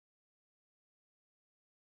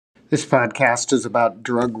This podcast is about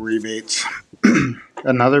drug rebates.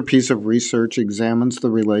 Another piece of research examines the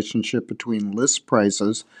relationship between list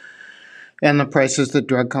prices and the prices that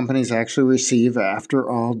drug companies actually receive after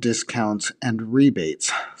all discounts and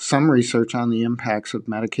rebates. Some research on the impacts of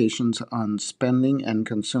medications on spending and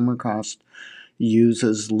consumer costs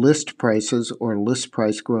uses list prices or list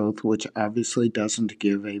price growth, which obviously doesn't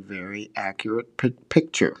give a very accurate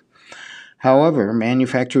picture. However,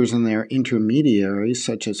 manufacturers and their intermediaries,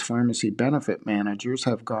 such as pharmacy benefit managers,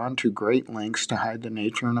 have gone to great lengths to hide the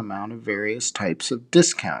nature and amount of various types of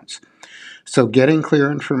discounts. So getting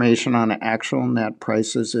clear information on actual net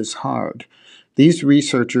prices is hard. These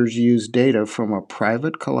researchers use data from a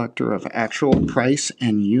private collector of actual price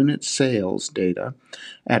and unit sales data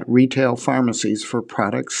at retail pharmacies for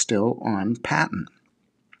products still on patent.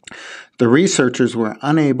 The researchers were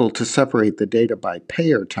unable to separate the data by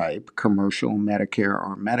payer type, commercial, Medicare,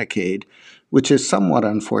 or Medicaid, which is somewhat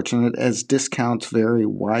unfortunate as discounts vary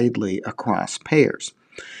widely across payers.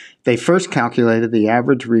 They first calculated the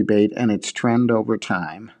average rebate and its trend over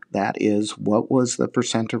time. That is, what was the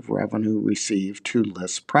percent of revenue received to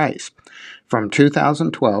list price. From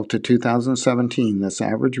 2012 to 2017, this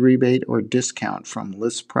average rebate or discount from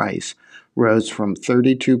list price rose from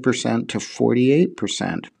 32% to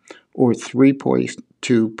 48%, or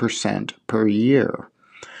 3.2% per year.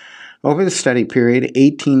 Over the study period,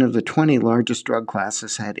 18 of the 20 largest drug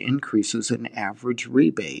classes had increases in average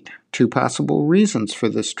rebate. Two possible reasons for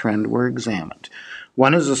this trend were examined.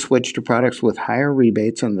 One is a switch to products with higher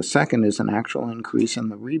rebates, and the second is an actual increase in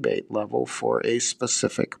the rebate level for a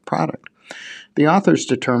specific product. The authors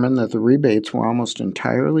determined that the rebates were almost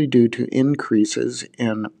entirely due to increases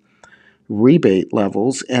in rebate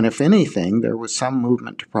levels, and if anything, there was some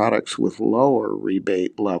movement to products with lower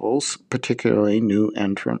rebate levels, particularly new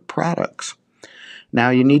entrant products.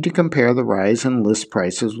 Now you need to compare the rise in list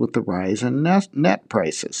prices with the rise in net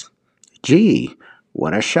prices. Gee,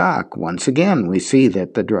 what a shock. Once again, we see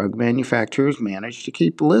that the drug manufacturers managed to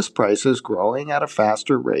keep list prices growing at a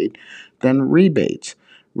faster rate than rebates,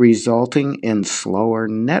 resulting in slower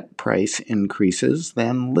net price increases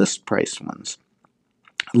than list price ones.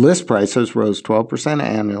 List prices rose 12%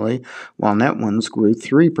 annually, while net ones grew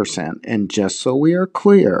 3%. And just so we are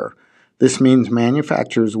clear, this means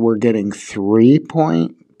manufacturers were getting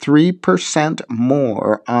 3.3%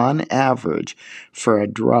 more on average for a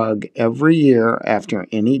drug every year after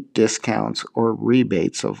any discounts or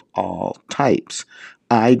rebates of all types.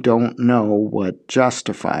 I don't know what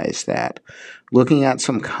justifies that. Looking at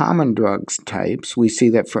some common drugs types, we see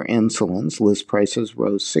that for insulins, list prices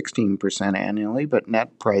rose 16% annually, but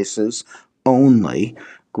net prices only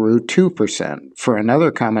grew 2%. For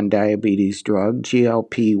another common diabetes drug,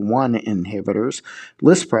 GLP-1 inhibitors,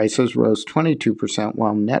 list prices rose 22%,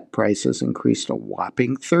 while net prices increased a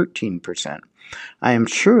whopping 13%. I am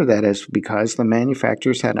sure that is because the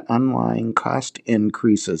manufacturers had underlying cost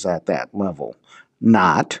increases at that level.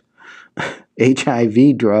 Not.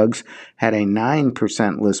 HIV drugs had a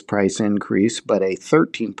 9% list price increase, but a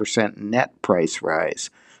 13% net price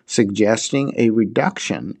rise, suggesting a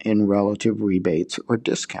reduction in relative rebates or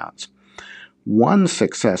discounts. One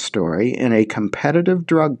success story in a competitive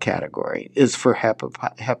drug category is for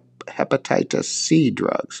hepatitis C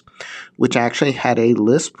drugs, which actually had a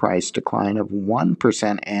list price decline of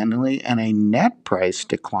 1% annually and a net price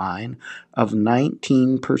decline of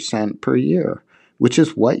 19% per year, which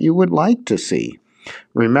is what you would like to see.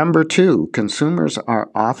 Remember, too, consumers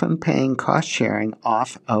are often paying cost sharing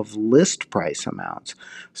off of list price amounts,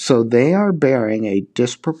 so they are bearing a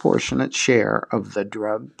disproportionate share of the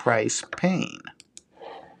drug price pain.